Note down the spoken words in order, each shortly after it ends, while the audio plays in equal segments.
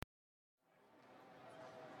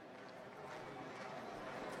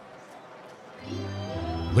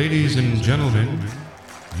Ladies and gentlemen,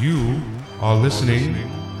 you are listening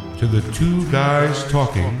to the Two Guys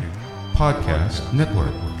Talking Podcast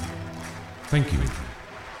Network. Thank you.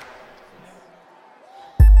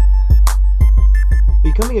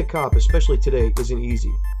 Becoming a cop, especially today, isn't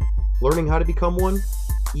easy. Learning how to become one,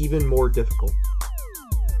 even more difficult.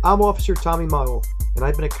 I'm Officer Tommy Model, and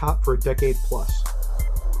I've been a cop for a decade plus.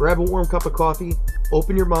 Grab a warm cup of coffee,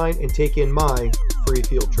 open your mind, and take in my free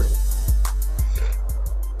field training.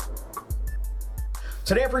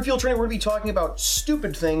 Today at Free Field Training, we're going to be talking about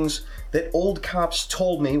stupid things that old cops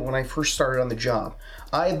told me when I first started on the job.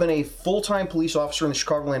 I have been a full-time police officer in the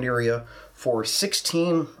Chicagoland area for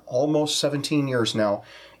 16, almost 17 years now.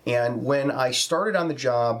 And when I started on the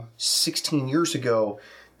job 16 years ago,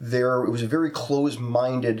 it was a very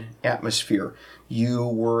closed-minded atmosphere. You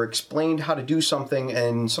were explained how to do something,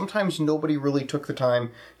 and sometimes nobody really took the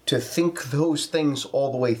time to think those things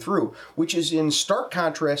all the way through, which is in stark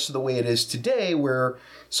contrast to the way it is today, where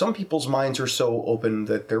some people's minds are so open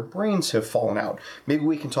that their brains have fallen out. Maybe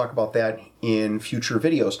we can talk about that in future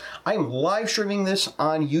videos. I am live streaming this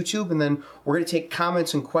on YouTube, and then we're going to take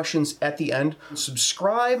comments and questions at the end.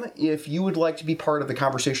 Subscribe if you would like to be part of the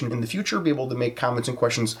conversation in the future, be able to make comments and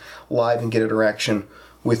questions live and get interaction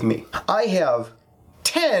with me. I have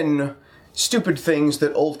 10 stupid things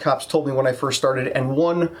that old cops told me when I first started, and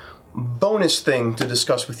one bonus thing to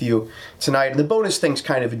discuss with you tonight. And the bonus thing's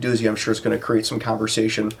kind of a doozy. I'm sure it's going to create some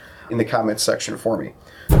conversation in the comments section for me.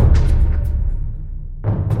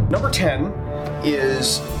 Number 10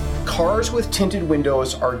 is cars with tinted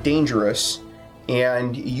windows are dangerous,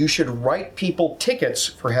 and you should write people tickets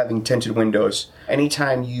for having tinted windows.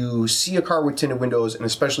 Anytime you see a car with tinted windows, and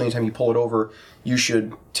especially anytime you pull it over, you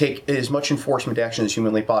should take as much enforcement action as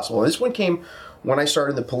humanly possible. And this one came when I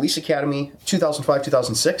started the police academy, 2005,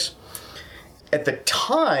 2006. At the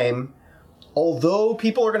time, although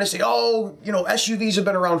people are going to say, SUVs have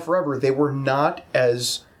been around forever, they were not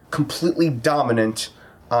as completely dominant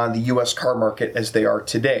on the U.S. car market as they are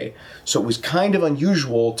today. So it was kind of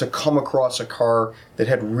unusual to come across a car that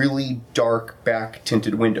had really dark back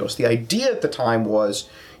tinted windows. The idea at the time was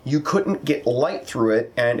you couldn't get light through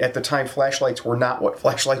it, and at the time flashlights were not what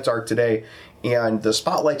flashlights are today, and the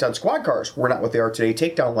spotlights on squad cars were not what they are today.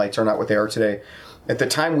 Takedown lights are not what they are today. At the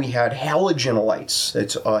time we had halogen lights.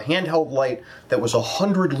 It's a handheld light that was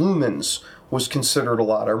 100 lumens was considered a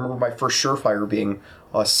lot. I remember my first Surefire being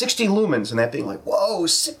 60 lumens, and that being like, whoa,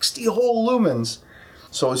 60 whole lumens.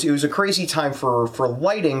 So it was a crazy time for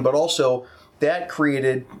lighting, but also that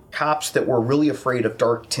created cops that were really afraid of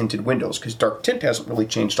dark tinted windows, because dark tint hasn't really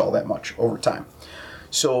changed all that much over time.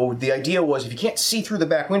 So the idea was if you can't see through the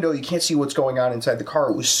back window, you can't see what's going on inside the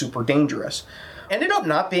car. It was super dangerous. Ended up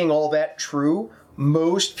not being all that true.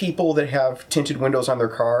 Most people that have tinted windows on their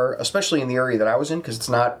car, especially in the area that I was in, because it's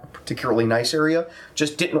not a particularly nice area,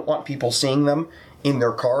 just didn't want people seeing them in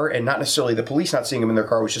their car, and not necessarily the police not seeing them in their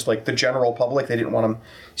car. It was just like the general public. They didn't want them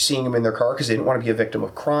seeing them in their car because they didn't want to be a victim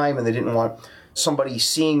of crime, and they didn't want somebody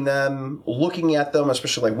seeing them, looking at them,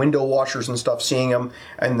 especially like window washers and stuff, seeing them,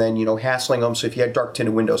 and then, hassling them. So if you had dark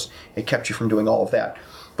tinted windows, it kept you from doing all of that.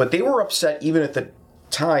 But they were upset even at the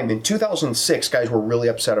time. In 2006, guys were really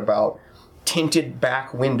upset about tinted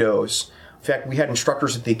back windows. In fact, we had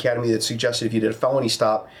instructors at the academy that suggested if you did a felony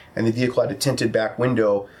stop and the vehicle had a tinted back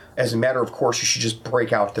window, as a matter of course, you should just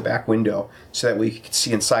break out the back window so that way you could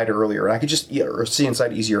see inside earlier. And I could or see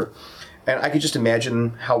inside easier. And I could just imagine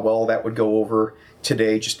how well that would go over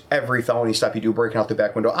today. Just every felony stop you do, breaking out the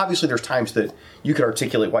back window. Obviously, there's times that you could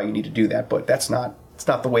articulate why you need to do that, but it's not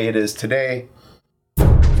the way it is today.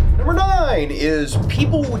 Number 9 is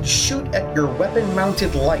people would shoot at your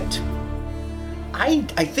weapon-mounted light.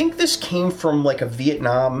 I think this came from like a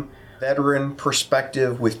Vietnam veteran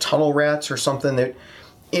perspective with tunnel rats or something, that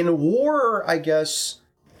in war, I guess,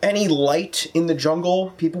 any light in the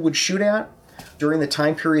jungle people would shoot at. During the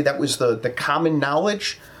time period, that was the common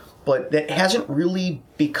knowledge, but that hasn't really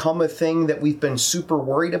become a thing that we've been super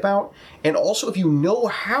worried about. And also, if you know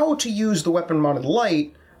how to use the weapon-mounted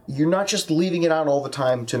light, you're not just leaving it on all the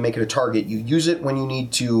time to make it a target. You use it when you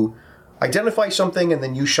need to identify something, and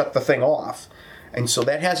then you shut the thing off. And so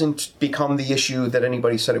that hasn't become the issue that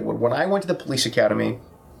anybody said it would. When I went to the police academy,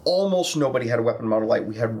 almost nobody had a weapon-mounted light.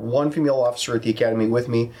 We had one female officer at the academy with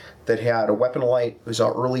me that had a weapon light. It was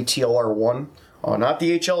our early TLR-1. Not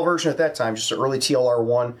the HL version at that time, just an early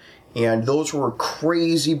TLR-1. And those were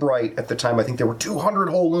crazy bright at the time. I think there were 200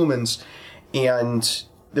 whole lumens. And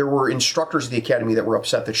there were instructors at the academy that were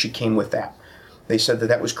upset that she came with that. They said that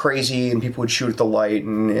that was crazy and people would shoot at the light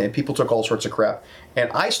and people took all sorts of crap.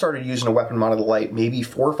 And I started using a weapon-mounted light maybe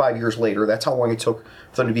 4 or 5 years later. That's how long it took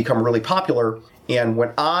for them to become really popular. And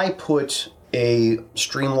when I put a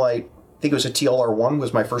Streamlight, I think it was a TLR1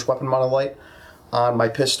 was my first weapon-mounted light, on my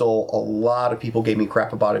pistol, a lot of people gave me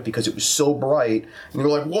crap about it because it was so bright. And you're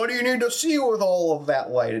like, what do you need to see with all of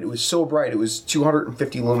that light? And it was so bright. It was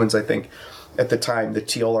 250 lumens, I think, at the time, the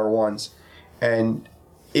TLR1s. And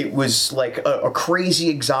it was like a crazy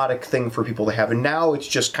exotic thing for people to have. And now it's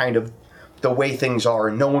just kind of the way things are.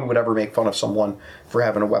 And no one would ever make fun of someone for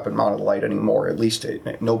having a weapon-mounted light anymore. At least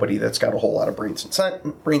nobody that's got a whole lot of brains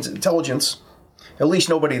and intelligence. At least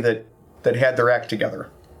nobody that had their act together.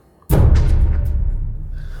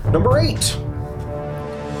 Number 8,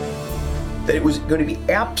 that it was going to be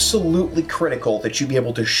absolutely critical that you be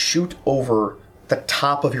able to shoot over the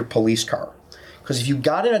top of your police car. Because if you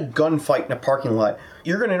got in a gunfight in a parking lot,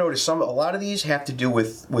 you're going to notice a lot of these have to do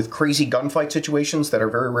with crazy gunfight situations that are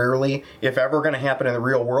very rarely, if ever, going to happen in the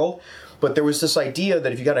real world. But there was this idea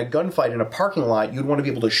that if you got in a gunfight in a parking lot, you'd want to be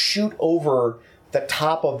able to shoot over the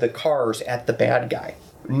top of the cars at the bad guy.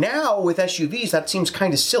 Now, with SUVs, that seems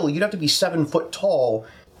kind of silly. You'd have to be 7 foot tall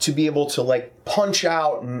to be able to like punch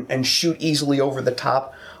out and shoot easily over the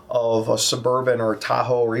top of a Suburban or a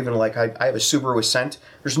Tahoe, or even like I have a Subaru Ascent.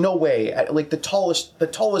 There's no way, like the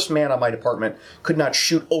tallest man on my department could not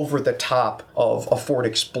shoot over the top of a Ford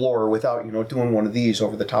Explorer without, doing one of these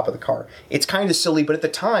over the top of the car. It's kind of silly, but at the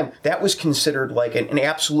time, that was considered like an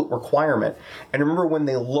absolute requirement. And remember when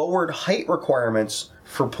they lowered height requirements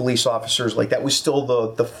for police officers, like that was still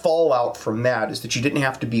the fallout from that, is that you didn't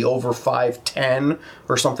have to be over 5'10"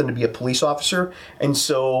 or something to be a police officer. And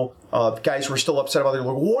so guys were still upset about it.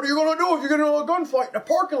 Like, what are you going to do if you get in a gunfight in a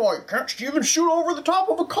parking lot? Can't you even shoot over the top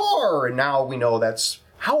of a car? And now we know that's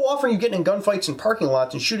how often are you getting in gunfights in parking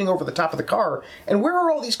lots and shooting over the top of the car. And where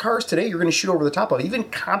are all these cars today you're going to shoot over the top of? Even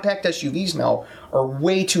compact SUVs now are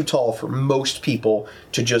way too tall for most people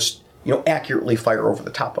to just accurately fire over the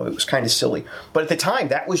top of it. It was kind of silly. But at the time,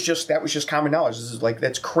 that was just common knowledge. This is like,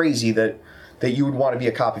 that's crazy that you would want to be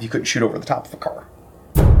a cop if you couldn't shoot over the top of a car.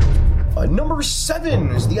 Number 7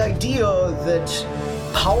 is the idea that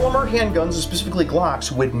polymer handguns, and specifically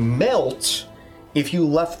Glocks, would melt if you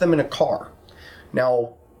left them in a car.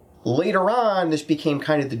 Now, later on, this became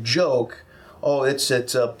kind of the joke. Oh, it's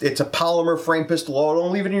a polymer frame pistol. Oh,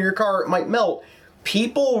 don't leave it in your car. It might melt.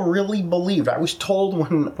 People really believed. I was told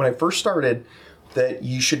when I first started that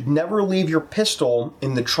you should never leave your pistol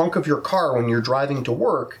in the trunk of your car when you're driving to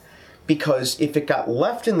work, because if it got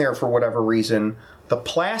left in there for whatever reason, the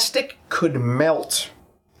plastic could melt.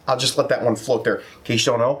 I'll just let that one float there. In case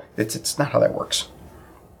you don't know, it's not how that works.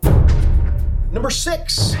 Number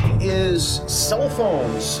 6 is cell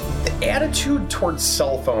phones. The attitude towards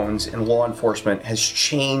cell phones in law enforcement has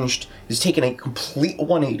changed, has taken a complete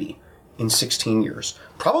 180 in 16 years,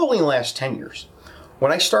 probably in the last 10 years.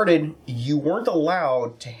 When I started, you weren't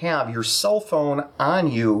allowed to have your cell phone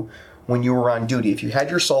on you when you were on duty. If you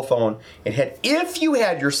had your cell phone, it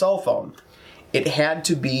had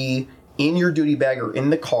to be in your duty bag or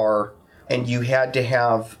in the car, and you had to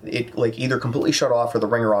have it like either completely shut off or the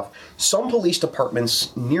ringer off. Some police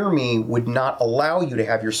departments near me would not allow you to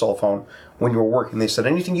have your cell phone when you were working. They said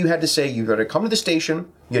anything you had to say, you had to come to the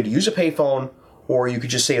station, you had to use a payphone, or you could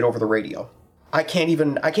just say it over the radio. I can't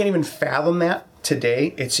even fathom that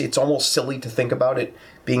today. It's almost silly to think about it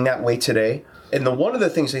being that way today. And one of the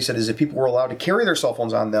things they said is if people were allowed to carry their cell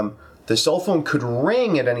phones on them, the cell phone could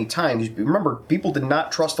ring at any time. Remember, people did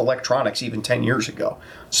not trust electronics even 10 years ago,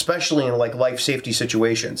 especially in like life safety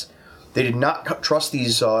situations. They did not trust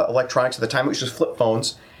these electronics at the time. It was just flip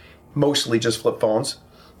phones, mostly just flip phones.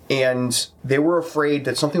 And they were afraid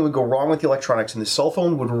that something would go wrong with the electronics and the cell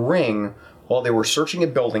phone would ring while they were searching a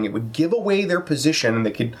building. It would give away their position and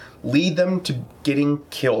they could lead them to getting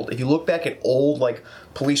killed. If you look back at old like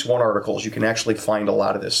Police One articles, you can actually find a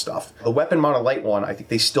lot of this stuff. The weapon mounted light one, I think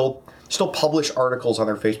they still publish articles on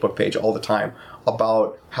their Facebook page all the time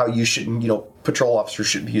about how you shouldn't, patrol officers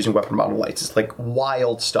shouldn't be using weapon mounted lights. It's like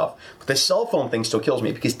wild stuff. But the cell phone thing still kills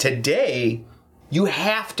me because today you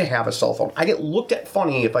have to have a cell phone. I get looked at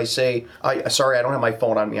funny if I say, sorry, I don't have my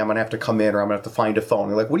phone on me. I'm going to have to come in or I'm going to have to find a phone.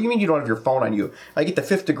 They're like, what do you mean you don't have your phone on you? I get the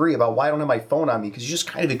 5th degree about why I don't have my phone on me because you just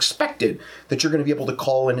kind of expected that you're going to be able to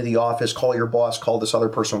call into the office, call your boss, call this other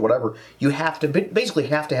person, whatever. You basically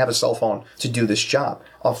have to have a cell phone to do this job.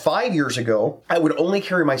 5 years ago, I would only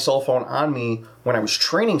carry my cell phone on me when I was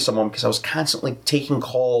training someone because I was constantly taking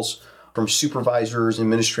calls from supervisors,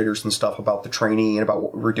 administrators and stuff about the training and about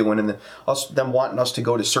what we were doing and them wanting us to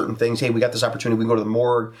go to certain things. Hey, we got this opportunity. We can go to the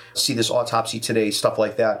morgue, see this autopsy today, stuff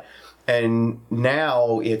like that. And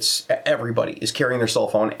now it's everybody is carrying their cell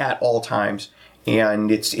phone at all times,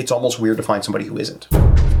 and it's almost weird to find somebody who isn't.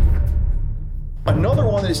 Another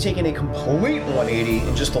one that has taken a complete 180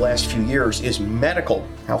 in just the last few years is medical.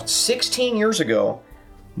 Now, 16 years ago,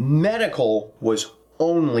 medical was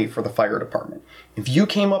only for the fire department. If you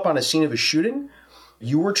came up on a scene of a shooting,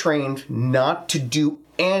 you were trained not to do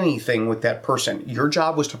anything with that person. Your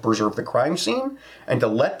job was to preserve the crime scene and to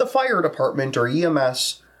let the fire department or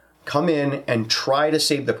EMS come in and try to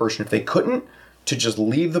save the person. If they couldn't, to just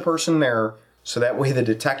leave the person there, so that way the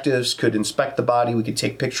detectives could inspect the body, we could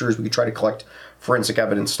take pictures, we could try to collect forensic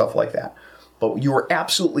evidence, stuff like that. But you were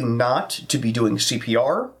absolutely not to be doing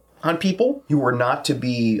CPR on people. You were not to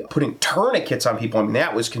be putting tourniquets on people. I mean,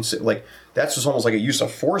 that was considered that's just almost like a use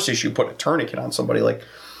of force issue, put a tourniquet on somebody.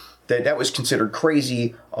 That was considered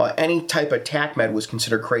crazy. Any type of TAC med was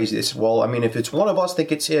considered crazy. They said, well, I mean, if it's one of us that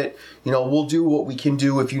gets hit, we'll do what we can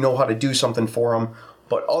do if you know how to do something for them.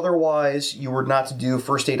 But otherwise, you were not to do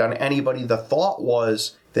first aid on anybody. The thought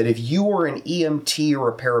was that if you were an EMT or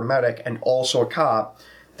a paramedic and also a cop,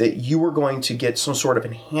 that you were going to get some sort of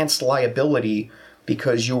enhanced liability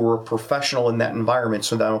because you were a professional in that environment.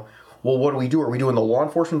 So now, well, what do we do? Are we doing the law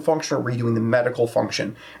enforcement function or are we doing the medical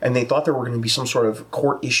function? And they thought there were going to be some sort of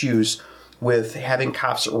court issues with having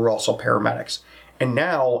cops that were also paramedics. And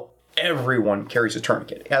now everyone carries a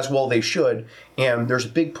tourniquet, as well they should. And there's a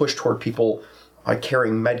big push toward people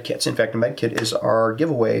carrying med kits. In fact, a med kit is our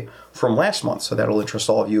giveaway from last month, so that'll interest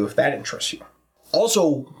all of you if that interests you.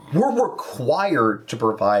 Also, we're required to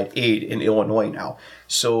provide aid in Illinois now.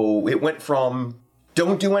 So it went from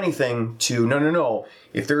don't do anything to no.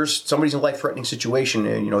 If there's somebody's in a life-threatening situation,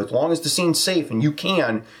 and as long as the scene's safe and you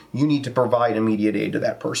need to provide immediate aid to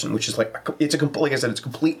that person, which is like I said, it's a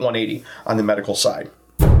complete 180 on the medical side.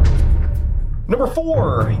 Number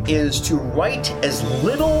 4 is to write as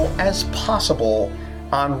little as possible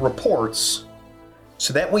on reports,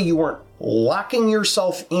 so that way you weren't locking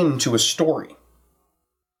yourself into a story.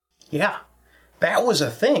 Yeah, that was a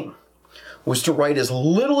thing, was to write as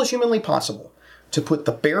little as humanly possible, to put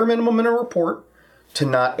the bare minimum in a report, to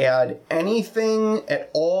not add anything at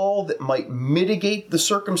all that might mitigate the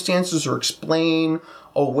circumstances or explain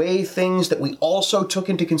away things that we also took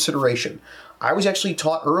into consideration. I was actually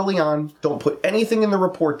taught early on, don't put anything in the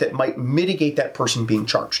report that might mitigate that person being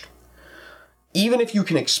charged. Even if you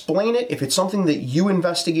can explain it, if it's something that you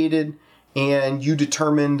investigated and you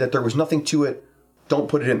determined that there was nothing to it, don't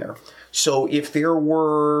put it in there. So if there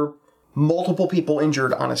were multiple people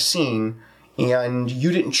injured on a scene and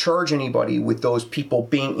you didn't charge anybody with those people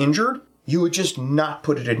being injured, you would just not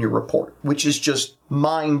put it in your report, which is just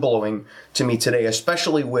mind-blowing to me today,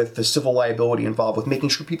 especially with the civil liability involved with making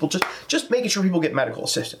sure people just making sure people get medical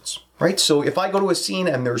assistance, right? So if I go to a scene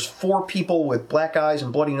and there's 4 people with black eyes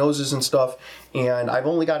and bloody noses and stuff, and I've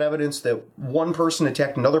only got evidence that one person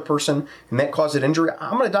attacked another person and that caused an injury,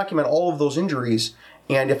 I'm going to document all of those injuries.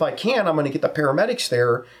 And if I can, I'm going to get the paramedics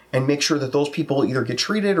there and make sure that those people either get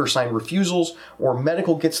treated or sign refusals, or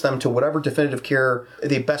medical gets them to whatever definitive care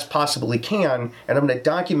they best possibly can. And I'm going to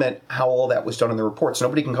document how all that was done in the report. So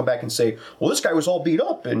nobody can come back and say, well, this guy was all beat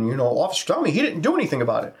up and, Officer told me he didn't do anything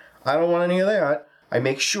about it. I don't want any of that. I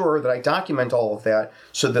make sure that I document all of that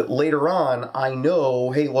so that later on I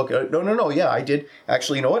know, hey, look, no, yeah, I did.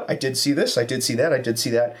 Actually, you know what? I did see this. I did see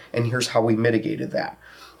that. And here's how we mitigated that.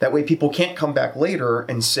 That way people can't come back later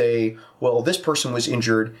and say, well, this person was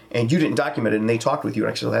injured and you didn't document it and they talked with you.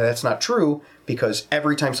 And I said, that's not true, because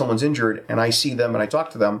every time someone's injured and I see them and I talk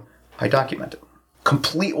to them, I document it.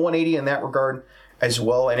 Complete 180 in that regard as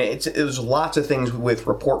well. And there's lots of things with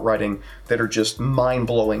report writing that are just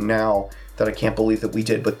mind-blowing now that I can't believe that we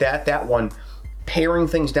did. But that one, paring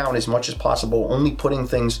things down as much as possible, only putting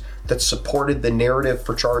things that supported the narrative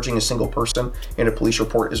for charging a single person in a police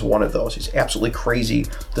report is one of those. It's absolutely crazy,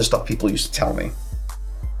 the stuff people used to tell me.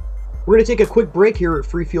 We're going to take a quick break here at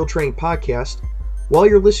Free Field Training Podcast. While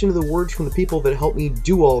you're listening to the words from the people that helped me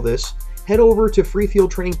do all this, head over to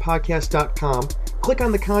freefieldtrainingpodcast.com, click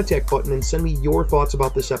on the contact button, and send me your thoughts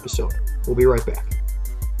about this episode. We'll be right back.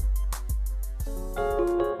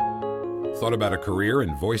 Thought about a career in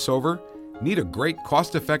voiceover? Need a great,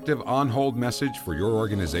 cost-effective on-hold message for your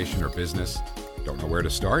organization or business? Don't know where to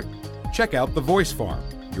start? Check out The Voice Farm,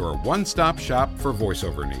 your one-stop shop for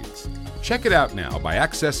voiceover needs. Check it out now by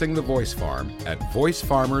accessing The Voice Farm at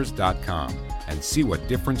voicefarmers.com and see what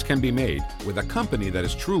difference can be made with a company that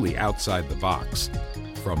is truly outside the box.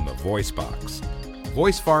 From the Voice Box.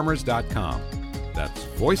 voicefarmers.com. That's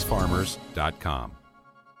voicefarmers.com.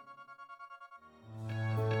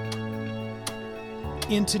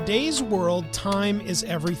 In today's world, time is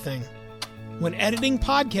everything. When editing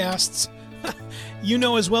podcasts, you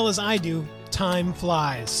know as well as I do, time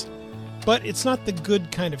flies. But it's not the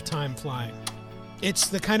good kind of time flying. It's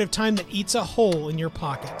the kind of time that eats a hole in your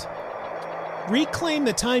pocket. Reclaim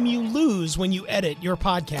the time you lose when you edit your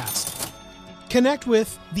podcast. Connect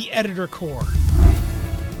with the Editor Core.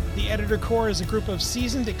 The Editor Core is a group of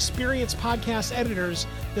seasoned, experienced podcast editors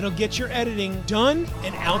that'll get your editing done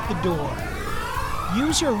and out the door.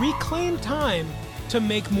 Use your reclaimed time to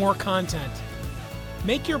make more content.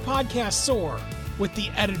 Make your podcast soar with the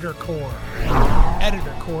Editor Core.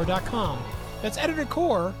 EditorCore.com. That's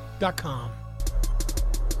EditorCore.com.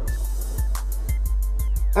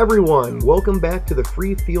 Everyone, welcome back to the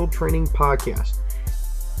Free Field Training Podcast.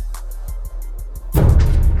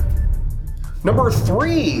 Number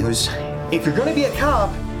 3 is, if you're going to be a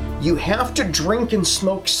cop, you have to drink and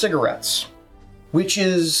smoke cigarettes. Which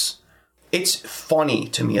is, it's funny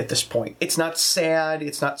to me at this point. It's not sad,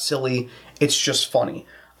 it's not silly, it's just funny.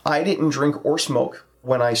 I didn't drink or smoke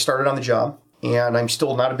when I started on the job, and I'm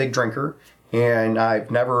still not a big drinker, and I've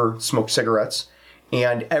never smoked cigarettes.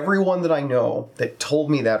 And everyone that I know that told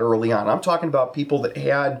me that early on, I'm talking about people that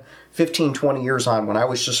had 15, 20 years on when I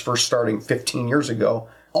was just first starting 15 years ago,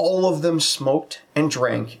 all of them smoked and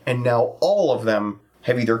drank, and now all of them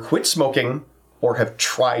have either quit smoking or have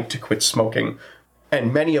tried to quit smoking.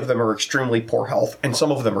 And many of them are extremely poor health, and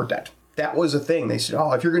some of them are dead. That was a thing. They said,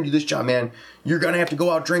 oh, if you're going to do this job, man, you're going to have to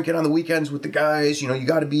go out drinking on the weekends with the guys. You know, you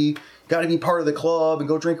got to be part of the club and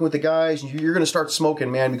go drinking with the guys. You're going to start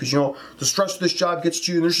smoking, man, because, you know, the stress of this job gets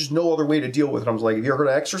to you, and there's just no other way to deal with it. I was like, have you ever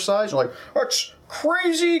heard of exercise? You're like, that's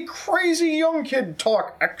crazy, crazy young kid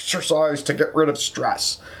talk, exercise to get rid of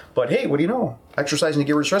stress. But hey, what do you know? Exercising to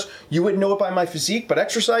get rid of stress. You wouldn't know it by my physique, but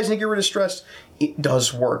exercising to get rid of stress, it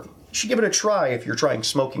does work. You should give it a try if you're trying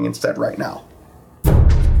smoking instead right now.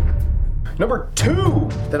 Number 2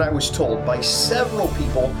 that I was told by several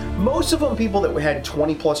people, most of them people that had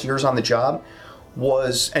 20 plus years on the job,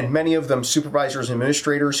 was, and many of them supervisors and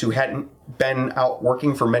administrators who hadn't been out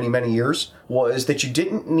working for many, many years, was that you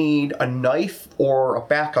didn't need a knife or a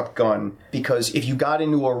backup gun, because if you got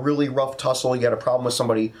into a really rough tussle, you had a problem with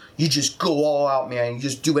somebody, you just go all out, man. You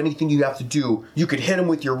just do anything you have to do. You could hit them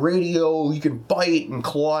with your radio, you can bite and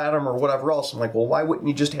claw at them or whatever else. I'm like, well, why wouldn't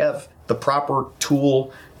you just have the proper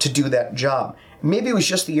tool to do that job? Maybe it was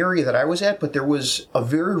just the area that I was at, but there was a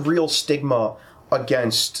very real stigma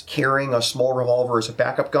against carrying a small revolver as a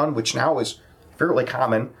backup gun, which now is fairly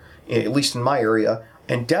common, at least in my area,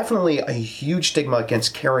 and definitely a huge stigma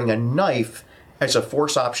against carrying a knife as a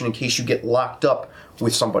force option in case you get locked up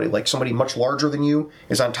with somebody, like somebody much larger than you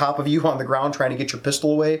is on top of you on the ground trying to get your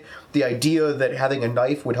pistol away. The idea that having a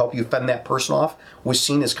knife would help you fend that person off was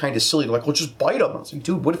seen as kind of silly. Like, well, just bite them. I was like,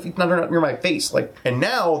 dude, what if you're not near my face? Like, and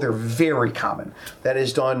now they're very common. That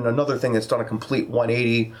is done, another thing that's done a complete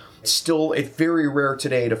 180. Still, it's very rare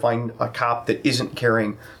today to find a cop that isn't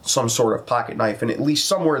carrying some sort of pocket knife, and at least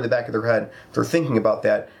somewhere in the back of their head, they're thinking about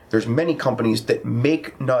that. There's many companies that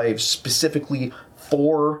make knives specifically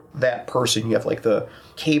for that person. You have like the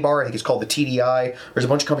K-Bar, I think it's called the TDI. There's a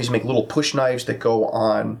bunch of companies that make little push knives that go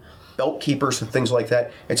on belt keepers and things like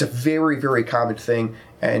that. It's a very, very common thing,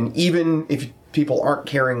 and even if people aren't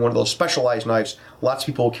carrying one of those specialized knives, lots of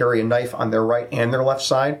people carry a knife on their right and their left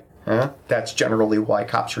side. That's generally why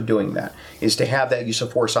cops are doing that, is to have that use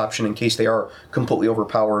of force option in case they are completely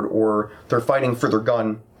overpowered or they're fighting for their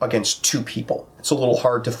gun against 2 people. It's a little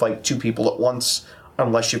hard to fight 2 people at once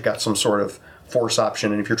unless you've got some sort of force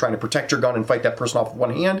option. And if you're trying to protect your gun and fight that person off with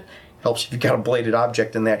one hand, it helps if you've got a bladed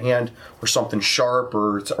object in that hand or something sharp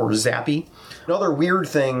or zappy. Another weird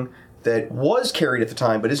thing that was carried at the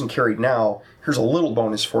time but isn't carried now, here's a little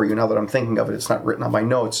bonus for you now that I'm thinking of it. It's not written on my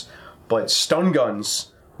notes, but stun guns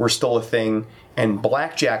were still a thing, and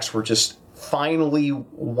blackjacks were just finally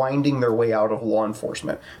winding their way out of law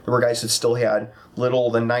enforcement. There were guys that still had little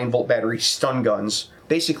than 9-volt battery stun guns,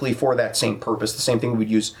 basically for that same purpose, the same thing we'd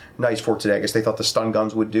use knives for today. I guess they thought the stun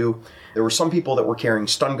guns would do. There were some people that were carrying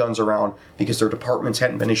stun guns around because their departments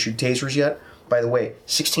hadn't been issued tasers yet. By the way,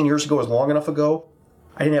 16 years ago is long enough ago.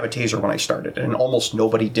 I didn't have a taser when I started, and almost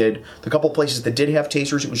nobody did. The couple places that did have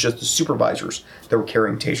tasers, it was just the supervisors that were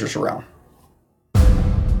carrying tasers around.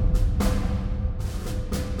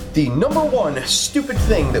 The number 1 stupid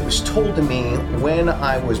thing that was told to me when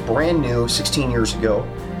I was brand new 16 years ago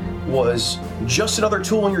was just another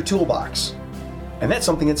tool in your toolbox. And that's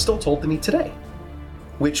something that's still told to me today,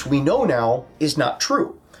 which we know now is not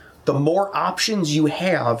true. The more options you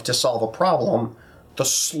have to solve a problem, the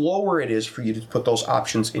slower it is for you to put those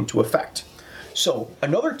options into effect. So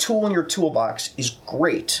another tool in your toolbox is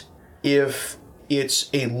great if It's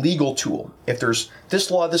a legal tool. If there's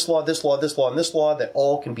this law, this law, this law, this law, and this law, that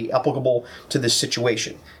all can be applicable to this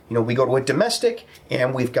situation. We go to a domestic,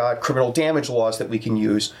 and we've got criminal damage laws that we can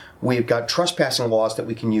use. We've got trespassing laws that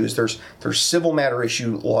we can use. There's civil matter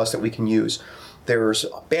issue laws that we can use. There's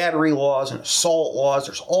battery laws and assault laws.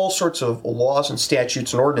 There's all sorts of laws and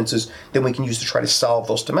statutes and ordinances that we can use to try to solve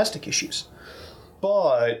those domestic issues.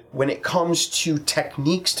 But when it comes to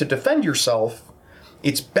techniques to defend yourself,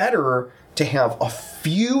 it's better to have a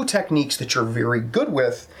few techniques that you're very good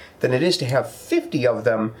with than it is to have 50 of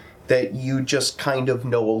them that you just kind of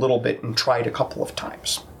know a little bit and tried a couple of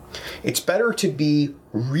times. It's better to be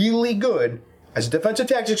really good as a defensive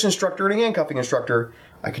tactics instructor and a handcuffing instructor.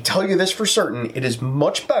 I can tell you this for certain, it is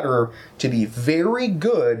much better to be very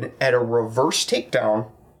good at a reverse takedown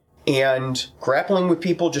and grappling with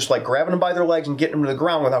people, just like grabbing them by their legs and getting them to the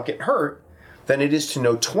ground without getting hurt, than it is to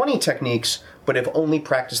know 20 techniques but have only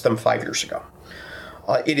practiced them 5 years ago.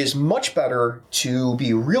 It is much better to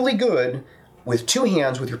be really good with two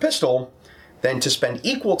hands with your pistol than to spend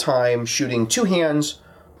equal time shooting two hands,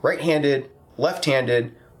 right-handed,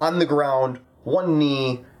 left-handed, on the ground, one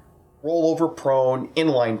knee, roll over prone,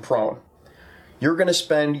 inline prone. You're going to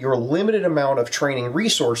spend your limited amount of training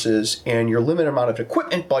resources and your limited amount of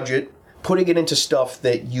equipment budget putting it into stuff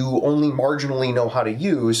that you only marginally know how to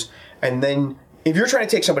use. And then if you're trying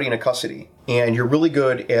to take somebody into custody and you're really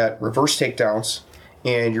good at reverse takedowns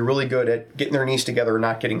and you're really good at getting their knees together and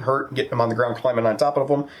not getting hurt, getting them on the ground, climbing on top of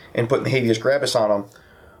them, and putting the habeas corpus on them,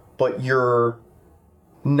 but you're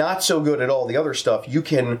not so good at all the other stuff, you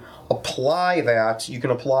can apply that. You can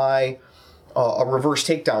apply a reverse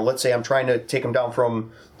takedown. Let's say I'm trying to take them down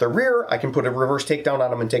from the rear. I can put a reverse takedown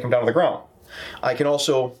on them and take them down to the ground. I can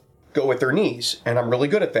also go with their knees, and I'm really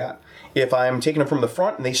good at that. If I'm taking them from the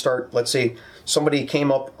front and they start, let's say somebody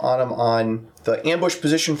came up on them on the ambush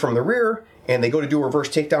position from the rear, and they go to do a reverse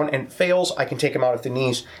takedown and it fails, I can take them out at the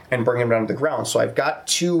knees and bring them down to the ground. So I've got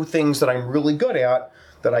two things that I'm really good at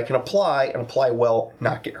that I can apply and apply well,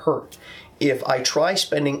 not get hurt. If I try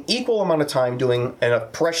spending equal amount of time doing, and a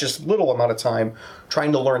precious little amount of time,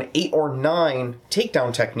 trying to learn 8 or 9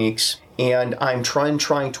 takedown techniques, and I'm trying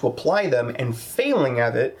to apply them and failing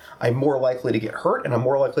at it, I'm more likely to get hurt, and I'm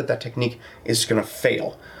more likely that technique is going to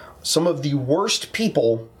fail. Some of the worst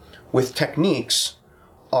people with techniques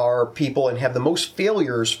are people, and have the most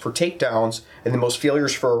failures for takedowns and the most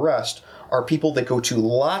failures for arrest, are people that go to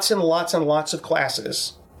lots and lots and lots of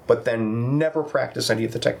classes, but then never practice any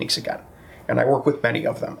of the techniques again. And I work with many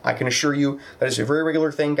of them. I can assure you that is a very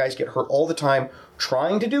regular thing. Guys get hurt all the time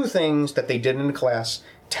trying to do things that they did in a class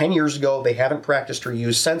 10 years ago they haven't practiced or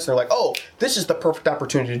used since. They're like, oh, this is the perfect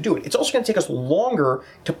opportunity to do it. It's also going to take us longer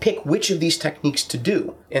to pick which of these techniques to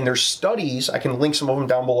do. And there's studies, I can link some of them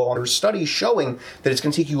down below, there's studies showing that it's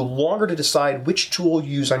going to take you longer to decide which tool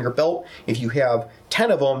you use on your belt if you have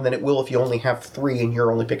 10 of them than it will if you only have 3 and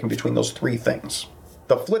you're only picking between those 3 things.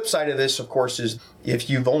 The flip side of this, of course, is if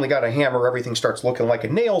you've only got a hammer, everything starts looking like a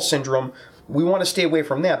nail syndrome. We want to stay away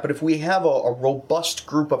from that. But if we have a robust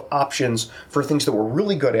group of options for things that we're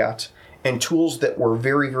really good at and tools that we're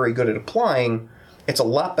very, very good at applying, it's a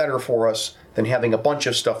lot better for us than having a bunch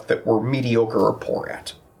of stuff that we're mediocre or poor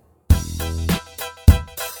at.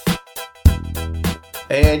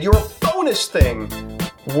 And your bonus thing.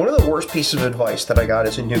 One of the worst pieces of advice that I got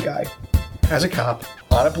as a new guy, as a cop,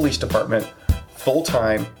 on a police department,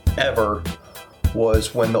 full-time, ever,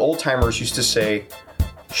 was when the old-timers used to say,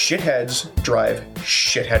 shitheads drive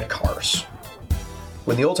shithead cars.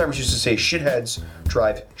 When the old-timers used to say, shitheads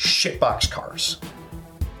drive shitbox cars.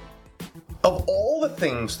 Of all the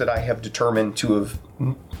things that I have determined to have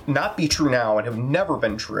not be true now and have never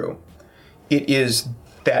been true, it is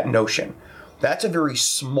that notion. That's a very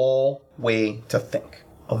small way to think.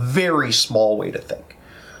 A very small way to think.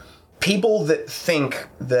 People that think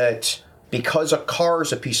that because a car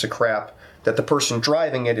is a piece of crap, that the person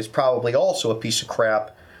driving it is probably also a piece of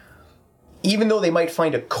crap, even though they might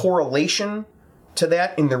find a correlation to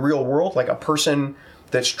that in the real world, like a person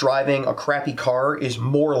that's driving a crappy car is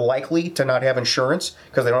more likely to not have insurance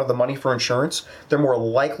because they don't have the money for insurance. They're more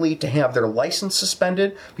likely to have their license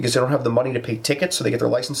suspended because they don't have the money to pay tickets, so they get their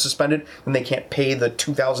license suspended, and they can't pay the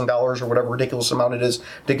 $2,000 or whatever ridiculous amount it is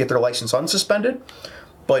to get their license unsuspended.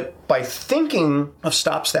 But by thinking of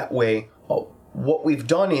stops that way, what we've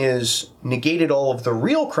done is negated all of the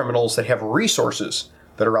real criminals that have resources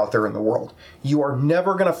that are out there in the world. You are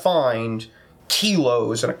never going to find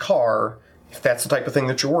kilos in a car, if that's the type of thing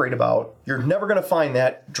that you're worried about. You're never going to find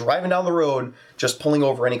that driving down the road, just pulling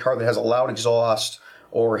over any car that has a loud exhaust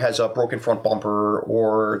or has a broken front bumper,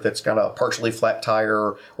 or that's got a partially flat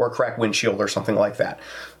tire or a cracked windshield or something like that.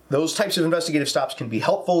 Those types of investigative stops can be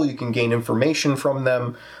helpful. You can gain information from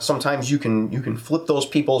them. Sometimes you can flip those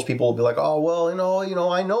people. People will be like, oh, well,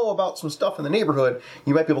 I know about some stuff in the neighborhood.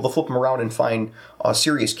 You might be able to flip them around and find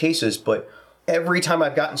serious cases. But every time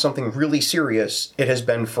I've gotten something really serious, it has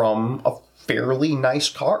been from a fairly nice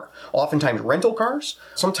car. Oftentimes rental cars,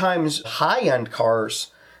 sometimes high-end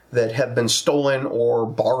cars that have been stolen or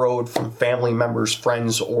borrowed from family members,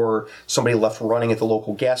 friends, or somebody left running at the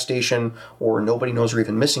local gas station, or nobody knows they're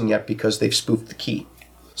even missing yet because they've spoofed the key.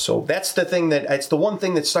 So that's the thing it's the one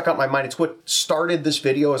thing that stuck out in my mind. It's what started this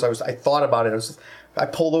video. As I thought about it, I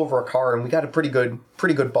pulled over a car and we got a pretty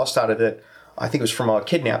good bust out of it. I think it was from a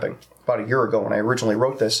kidnapping about a year ago when I originally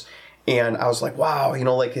wrote this. And I was like, wow,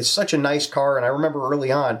 it's such a nice car. And I remember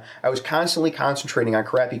early on, I was constantly concentrating on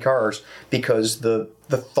crappy cars because the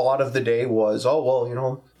thought of the day was, oh,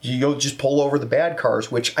 well, you'll just pull over the bad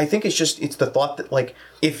cars, which I think it's the thought that, like,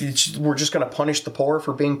 if we're just going to punish the poor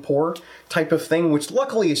for being poor type of thing, which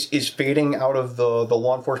luckily is fading out of the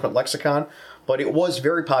law enforcement lexicon. But it was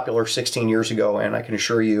very popular 16 years ago, and I can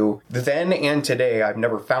assure you, then and today, I've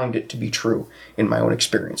never found it to be true in my own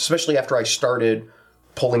experience, especially after I started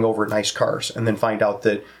pulling over nice cars and then find out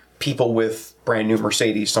that people with brand new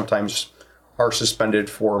Mercedes sometimes are suspended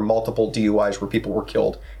for multiple DUIs where people were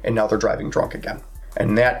killed and now they're driving drunk again.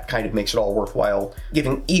 And that kind of makes it all worthwhile,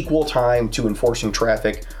 giving equal time to enforcing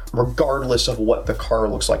traffic regardless of what the car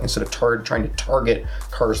looks like instead of trying to target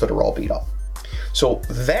cars that are all beat up. So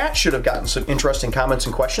that should have gotten some interesting comments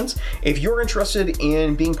and questions. If you're interested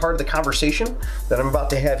in being part of the conversation that I'm about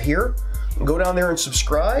to have here, go down there and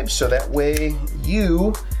subscribe so that way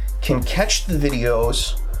you can catch the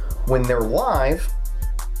videos when they're live.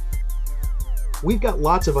 We've got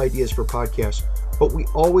lots of ideas for podcasts, but we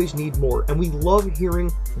always need more, and we love hearing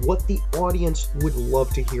what the audience would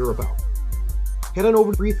love to hear about. Head on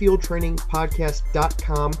over to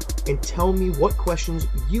freefieldtrainingpodcast.com and tell me what questions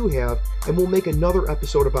you have, and we'll make another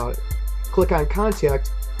episode about it. Click on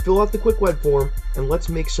Contact, fill out the quick web form, and let's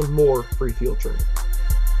make some more free field training.